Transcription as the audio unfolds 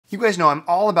You guys know I'm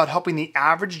all about helping the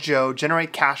average Joe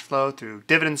generate cash flow through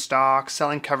dividend stocks,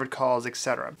 selling covered calls,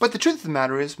 etc. But the truth of the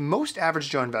matter is most average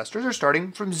Joe investors are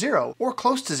starting from zero or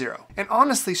close to zero. And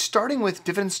honestly, starting with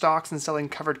dividend stocks and selling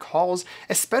covered calls,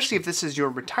 especially if this is your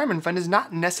retirement fund, is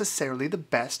not necessarily the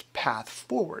best path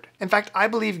forward. In fact, I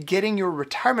believe getting your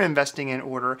retirement investing in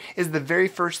order is the very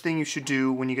first thing you should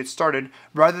do when you get started,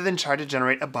 rather than try to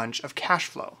generate a bunch of cash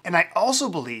flow. And I also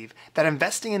believe that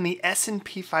investing in the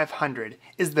S&P 500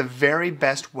 is the very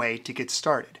best way to get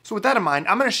started. So with that in mind,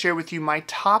 I'm going to share with you my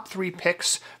top 3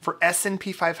 picks for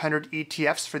S&P 500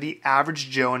 ETFs for the average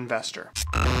Joe investor.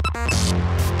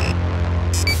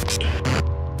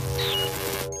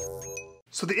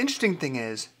 So the interesting thing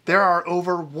is, there are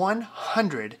over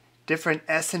 100 different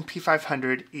S&P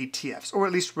 500 ETFs, or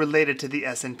at least related to the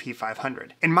S&P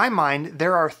 500. In my mind,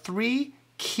 there are 3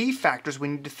 key factors we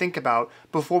need to think about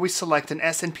before we select an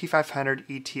S&P 500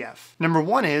 ETF. Number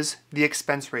 1 is the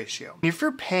expense ratio. If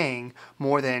you're paying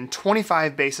more than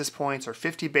 25 basis points or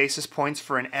 50 basis points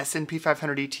for an S&P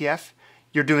 500 ETF,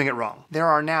 you're doing it wrong. There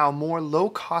are now more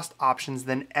low-cost options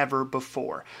than ever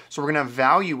before. So we're going to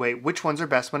evaluate which ones are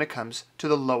best when it comes to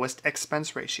the lowest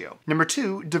expense ratio. Number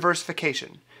 2,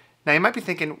 diversification. Now you might be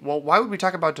thinking, well, why would we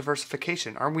talk about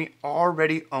diversification? Aren't we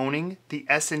already owning the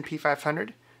S&P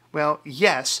 500? Well,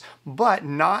 yes, but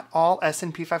not all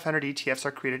S&P 500 ETFs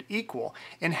are created equal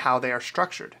in how they are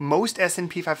structured. Most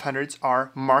S&P 500s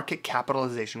are market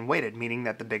capitalization weighted, meaning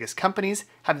that the biggest companies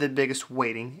have the biggest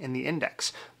weighting in the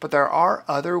index. But there are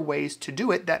other ways to do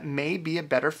it that may be a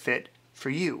better fit for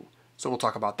you. So we'll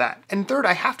talk about that. And third,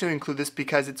 I have to include this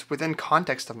because it's within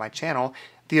context of my channel,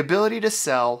 the ability to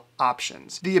sell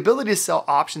options. The ability to sell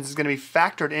options is going to be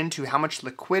factored into how much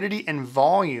liquidity and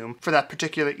volume for that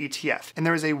particular ETF. And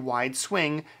there is a wide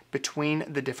swing between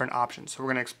the different options. So we're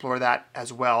going to explore that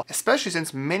as well, especially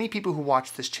since many people who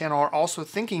watch this channel are also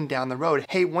thinking down the road,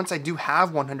 hey, once I do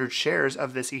have 100 shares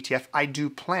of this ETF, I do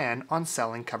plan on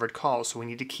selling covered calls. So we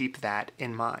need to keep that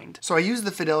in mind. So I use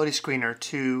the Fidelity Screener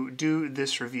to do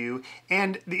this review.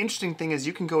 And the interesting thing is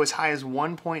you can go as high as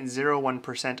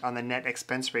 1.01% on the net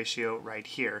expense ratio right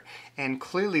here. And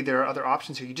clearly there are other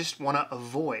options here you just want to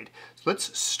avoid. So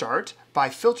let's start by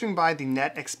filtering by the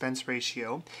net expense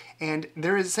ratio. And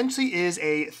there essentially is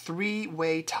a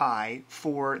 3-way tie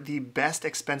for the best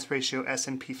expense ratio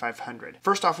S&P 500.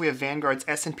 First off, we have Vanguard's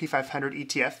S&P 500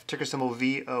 ETF, ticker symbol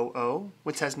VOO,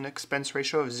 which has an expense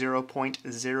ratio of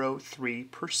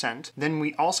 0.03%. Then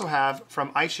we also have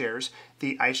from iShares,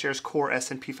 the iShares Core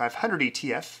S&P 500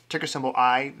 ETF, ticker symbol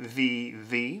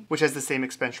IVV, which has the same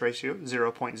expense ratio,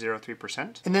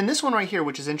 0.03%. And then this one right here,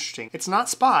 which is interesting. It's not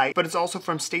SPY, but it's also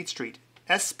from State Street.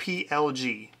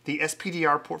 SPLG, the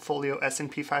SPDR Portfolio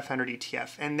S&P 500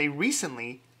 ETF. And they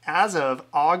recently, as of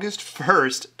August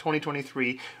 1st,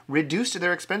 2023, reduced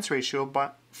their expense ratio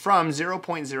from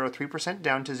 0.03%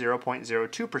 down to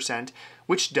 0.02%,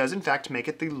 which does in fact make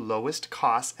it the lowest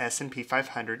cost S&P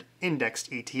 500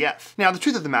 indexed ETF. Now, the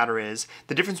truth of the matter is,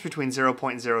 the difference between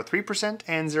 0.03%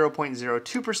 and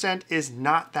 0.02% is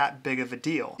not that big of a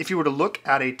deal. If you were to look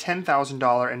at a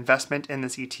 $10,000 investment in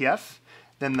this ETF,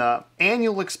 then the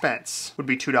annual expense would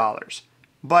be $2.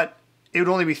 But it would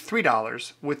only be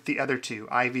 $3 with the other two,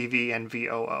 IVV and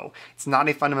VOO. It's not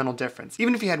a fundamental difference.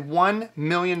 Even if you had $1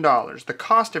 million, the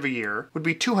cost every year would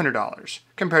be $200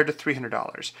 compared to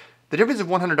 $300. The difference of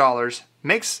 $100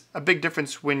 makes a big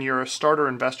difference when you're a starter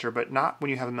investor, but not when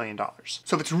you have $1 million.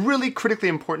 So if it's really critically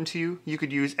important to you, you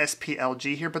could use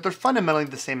SPLG here, but they're fundamentally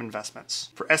the same investments.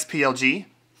 For SPLG,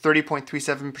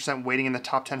 30.37% weighting in the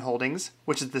top 10 holdings,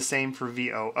 which is the same for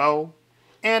VOO,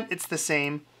 and it's the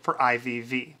same for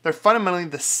IVV. They're fundamentally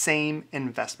the same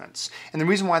investments. And the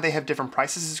reason why they have different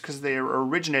prices is because they are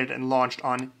originated and launched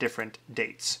on different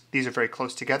dates. These are very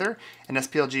close together, and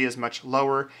SPLG is much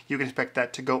lower. You can expect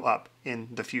that to go up in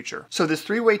the future. So this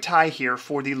 3-way tie here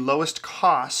for the lowest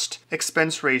cost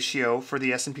expense ratio for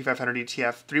the S&P 500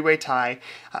 ETF, 3-way tie.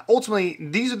 Ultimately,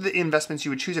 these are the investments you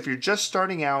would choose if you're just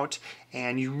starting out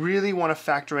and you really want to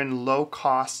factor in low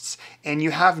costs and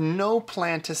you have no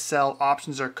plan to sell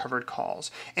options or covered calls.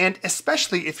 And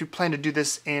especially if you plan to do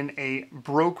this in a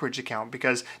brokerage account,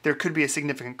 because there could be a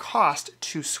significant cost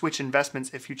to switch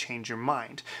investments if you change your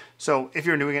mind. So if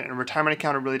you're doing it in a retirement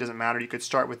account, it really doesn't matter. You could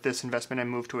start with this investment and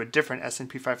move to a different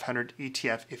S&P 500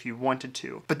 ETF if you wanted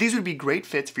to. But these would be great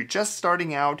fits if you're just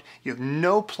starting out, you have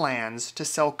no plans to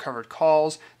sell covered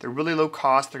calls, they're really low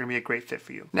cost, they're going to be a great fit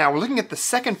for you. Now we're looking at the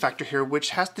second factor here,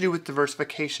 which has to do with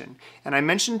diversification. And I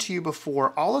mentioned to you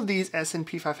before, all of these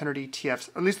S&P 500 ETFs,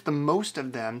 or at least the most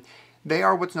of them, they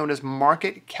are what's known as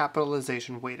market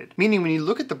capitalization weighted. Meaning when you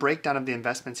look at the breakdown of the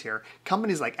investments here,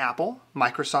 companies like Apple,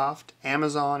 Microsoft,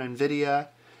 Amazon, Nvidia,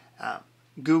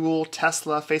 Google,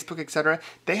 Tesla, Facebook, etc.,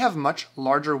 they have much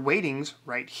larger weightings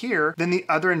right here than the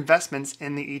other investments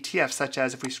in the ETF, such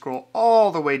as if we scroll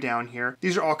all the way down here,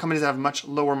 these are all companies that have much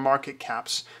lower market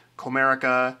caps.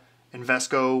 Comerica,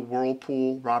 Invesco,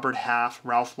 Whirlpool, Robert Half,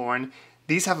 Ralph Lauren,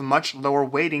 these have much lower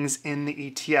weightings in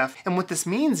the ETF. And what this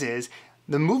means is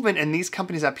the movement in these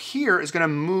companies up here is going to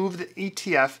move the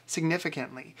ETF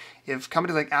significantly. If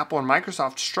companies like Apple and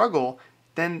Microsoft struggle,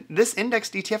 then this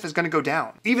indexed ETF is going to go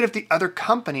down, even if the other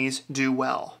companies do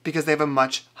well, because they have a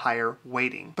much higher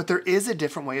weighting. But there is a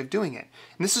different way of doing it.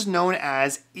 And this is known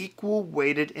as equal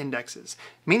weighted indexes,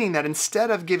 meaning that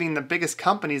instead of giving the biggest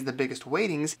companies the biggest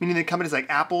weightings, meaning that companies like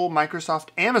Apple, Microsoft,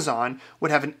 Amazon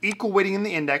would have an equal weighting in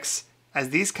the index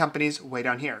as these companies way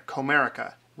down here,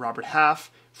 Comerica, Robert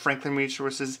Half, Franklin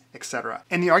Resources, etc.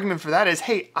 And the argument for that is,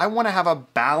 hey, I want to have a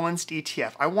balanced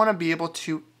ETF. I want to be able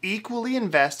to equally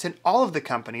invest in all of the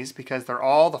companies because they're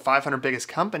all the 500 biggest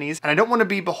companies, and I don't want to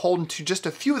be beholden to just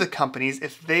a few of the companies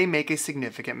if they make a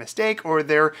significant mistake or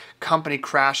their company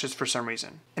crashes for some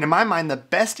reason. And in my mind, the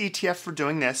best ETF for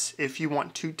doing this, if you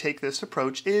want to take this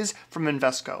approach, is from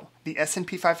Invesco, the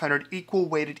S&P 500 equal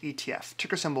weighted ETF,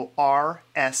 ticker symbol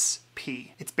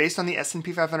RSP. It's based on the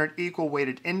S&P 500 equal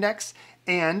weighted index,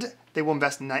 and they will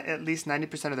invest at least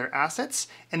 90% of their assets,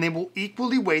 and they will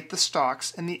equally weight the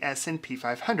stocks in the S&P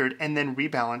 500 and then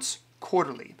rebalance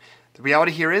quarterly. The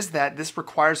reality here is that this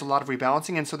requires a lot of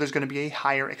rebalancing, and so there's going to be a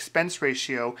higher expense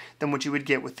ratio than what you would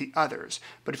get with the others.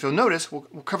 But if you'll notice, we'll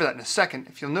cover that in a second.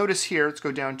 If you'll notice here, let's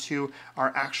go down to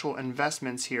our actual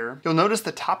investments here. You'll notice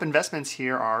the top investments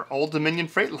here are Old Dominion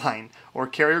Freight Line or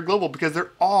Carrier Global because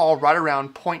they're all right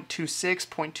around 0.26,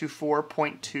 0.24,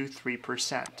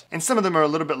 0.23%. And some of them are a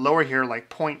little bit lower here, like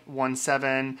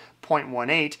 0.17,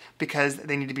 0.18, because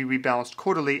they need to be rebalanced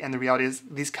quarterly, and the reality is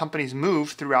these companies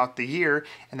move throughout the year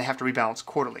and they have to rebalance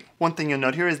quarterly. One thing you'll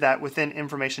note here is that within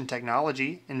information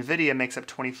technology, Nvidia makes up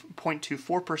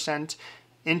 20.24%,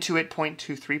 Intuit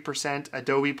 0.23%,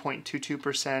 Adobe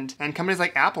 0.22%, and companies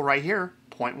like Apple right here,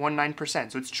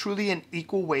 0.19%. So it's truly an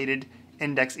equal weighted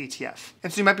index ETF.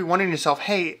 And so you might be wondering to yourself,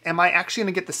 hey, am I actually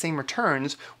going to get the same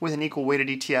returns with an equal weighted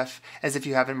ETF as if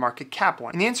you have a market cap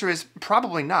one? And the answer is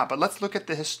probably not, but let's look at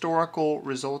the historical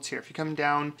results here. If you come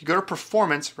down, if you go to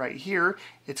performance right here,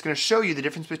 it's going to show you the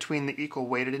difference between the equal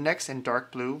weighted index in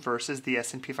dark blue versus the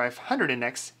S&P 500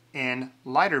 index in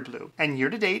lighter blue. And year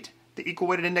to date, the equal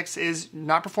weighted index is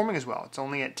not performing as well. It's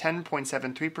only at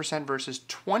 10.73% versus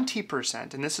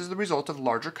 20%, and this is the result of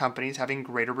larger companies having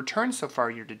greater returns so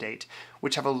far year to date,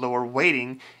 which have a lower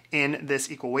weighting in this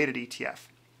equal weighted ETF.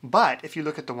 But if you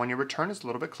look at the one-year return, it's a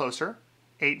little bit closer,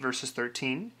 8 versus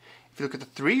 13. If you look at the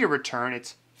 3-year return,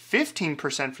 it's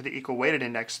 15% for the equal weighted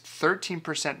index,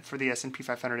 13% for the S&P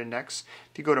 500 index.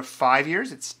 If you go to 5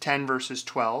 years, it's 10 versus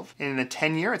 12. And in the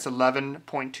 10-year, it's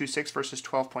 11.26 versus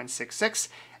 12.66.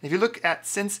 And if you look at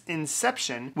since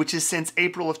inception, which is since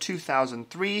April of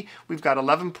 2003, we've got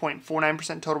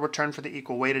 11.49% total return for the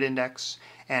equal weighted index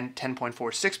and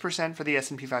 10.46% for the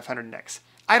S&P 500 index.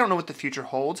 I don't know what the future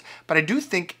holds, but I do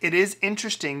think it is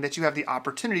interesting that you have the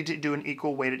opportunity to do an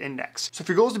equal weighted index. So if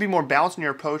your goal is to be more balanced in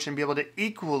your approach and be able to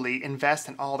equally invest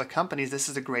in all the companies, this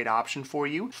is a great option for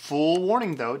you. Full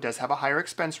warning though, it does have a higher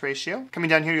expense ratio. Coming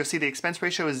down here, you'll see the expense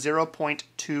ratio is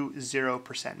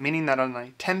 0.20%, meaning that on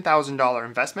a $10,000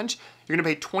 investment, you're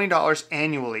going to pay $20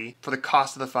 annually for the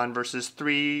cost of the fund versus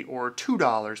 $3 or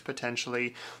 $2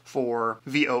 potentially for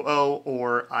VOO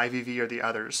or IVV or the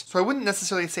others. So I wouldn't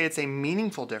necessarily say it's a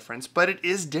meaningful difference, but it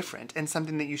is different and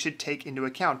something that you should take into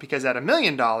account because at $1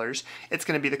 million, it's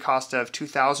going to be the cost of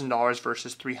 $2,000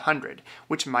 versus $300,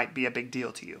 which might be a big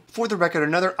deal to you. For the record,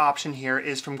 another option here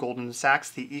is from Goldman Sachs,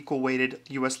 the equal weighted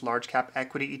US large cap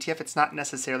equity ETF. It's not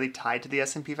necessarily tied to the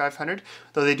S&P 500,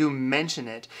 though they do mention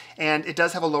it, and it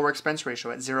does have a lower expense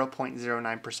ratio at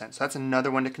 0.09%. So that's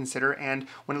another one to consider. And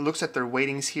when it looks at their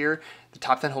weightings here, the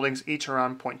top 10 holdings each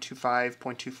around 0.25,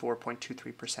 0.24,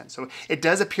 0.23%. So it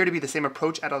does appear to be the same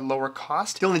approach at a lower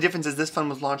cost. The only difference is this fund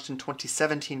was launched in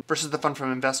 2017 versus the fund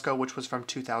from Invesco, which was from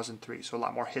 2003. So a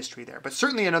lot more history there, but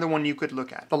certainly another one you could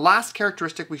look at. The last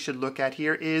characteristic we should look at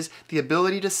here is the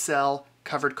ability to sell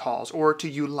covered calls or to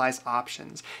utilize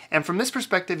options. And from this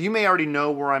perspective, you may already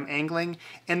know where I'm angling,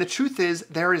 and the truth is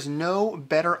there is no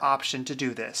better option to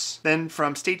do this than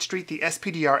from State Street, the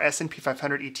SPDR S&P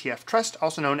 500 ETF Trust,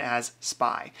 also known as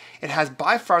SPY. It has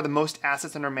by far the most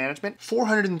assets under management,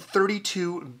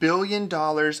 $432 billion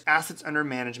assets under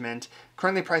management,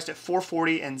 currently priced at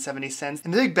 $4.4070.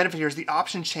 And the big benefit here is the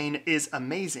option chain is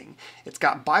amazing. It's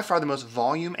got by far the most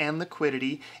volume and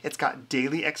liquidity. It's got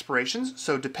daily expirations,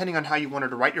 so depending on how you wanted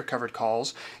to write your covered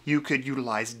calls, you could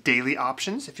utilize daily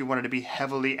options if you wanted to be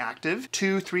heavily active.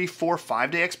 2, 3, 4,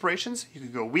 5-day expirations. You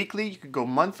could go weekly, you could go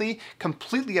monthly,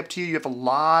 completely up to you. You have a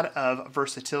lot of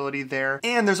versatility there,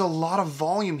 and there's a lot of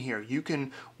volume here. You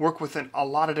can work with a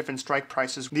lot of different strike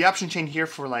prices. The option chain here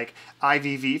for like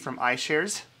IVV from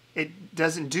iShares, it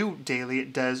doesn't do daily,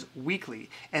 it does weekly.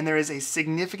 And there is a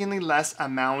significantly less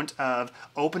amount of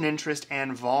open interest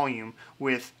and volume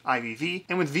with IVV.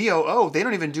 And with VOO, they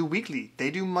don't even do weekly. They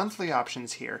do monthly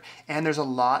options here. And there's a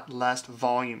lot less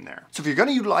volume there. So if you're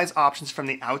gonna utilize options from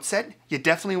the outset, you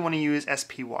definitely wanna use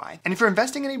SPY. And if you're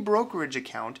investing in a brokerage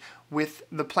account with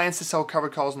the plans to sell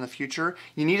covered calls in the future,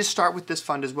 you need to start with this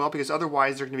fund as well, because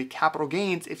otherwise there are gonna be capital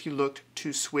gains if you looked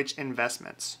to switch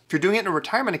investments. If you're doing it in a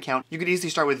retirement account, you could easily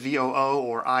start with VOO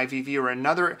or IVV or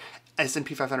another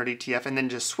S&P 500 ETF and then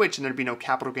just switch, and there'd be no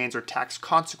capital gains or tax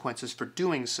consequences for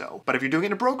doing so. But if you're doing it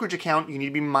in a brokerage account, you need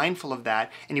to be mindful of that,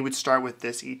 and you would start with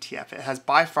this ETF. It has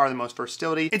by far the most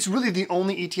versatility. It's really the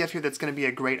only ETF here that's going to be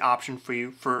a great option for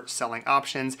you for selling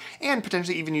options and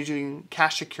potentially even using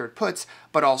cash secured puts,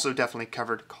 but also definitely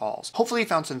covered calls. Hopefully you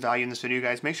found some value in this video,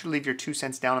 guys. Make sure to leave your 2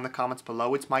 cents down in the comments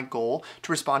below. It's my goal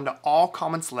to respond to all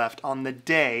comments left on the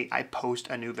day I post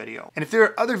a new video. And if there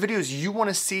are other videos you want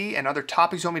to see and other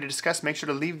topics you want me to discuss, make sure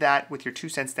to leave that with your 2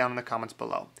 cents down in the comments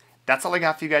below. That's all I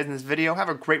got for you guys in this video. Have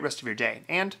a great rest of your day,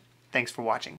 and thanks for watching.